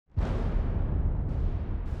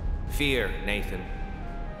Fear, Nathan.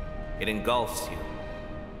 It engulfs you,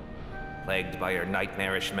 plagued by your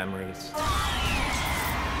nightmarish memories.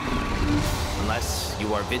 Unless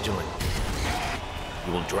you are vigilant,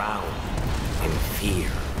 you will drown in fear.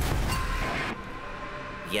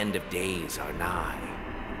 The end of days are nigh.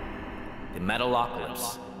 The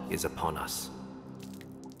Metalocalypse is upon us.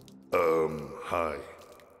 Hi.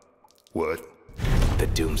 What? The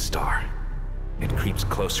Doomstar. It creeps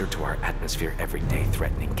closer to our atmosphere every day,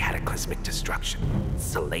 threatening cataclysmic destruction.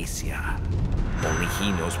 Salacia. Only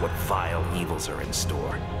he knows what vile evils are in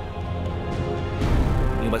store.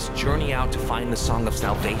 We must journey out to find the Song of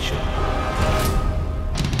Salvation.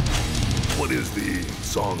 What is the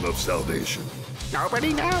Song of Salvation?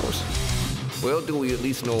 Nobody knows. Well, do we at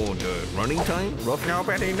least know the running time? Roughly?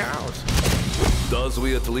 Nobody knows. Does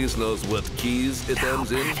we at least know what keys it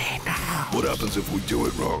ends in? Nobody knows. What happens if we do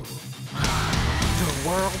it wrong? The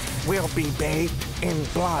world will be bathed in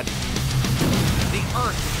blood. The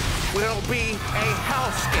earth will be a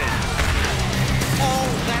hellscape. All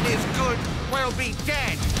that is good will be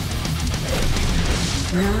dead.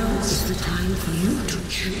 Now is the time for you to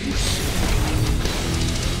choose.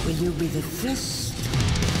 Will you be the fist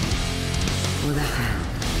or the hand?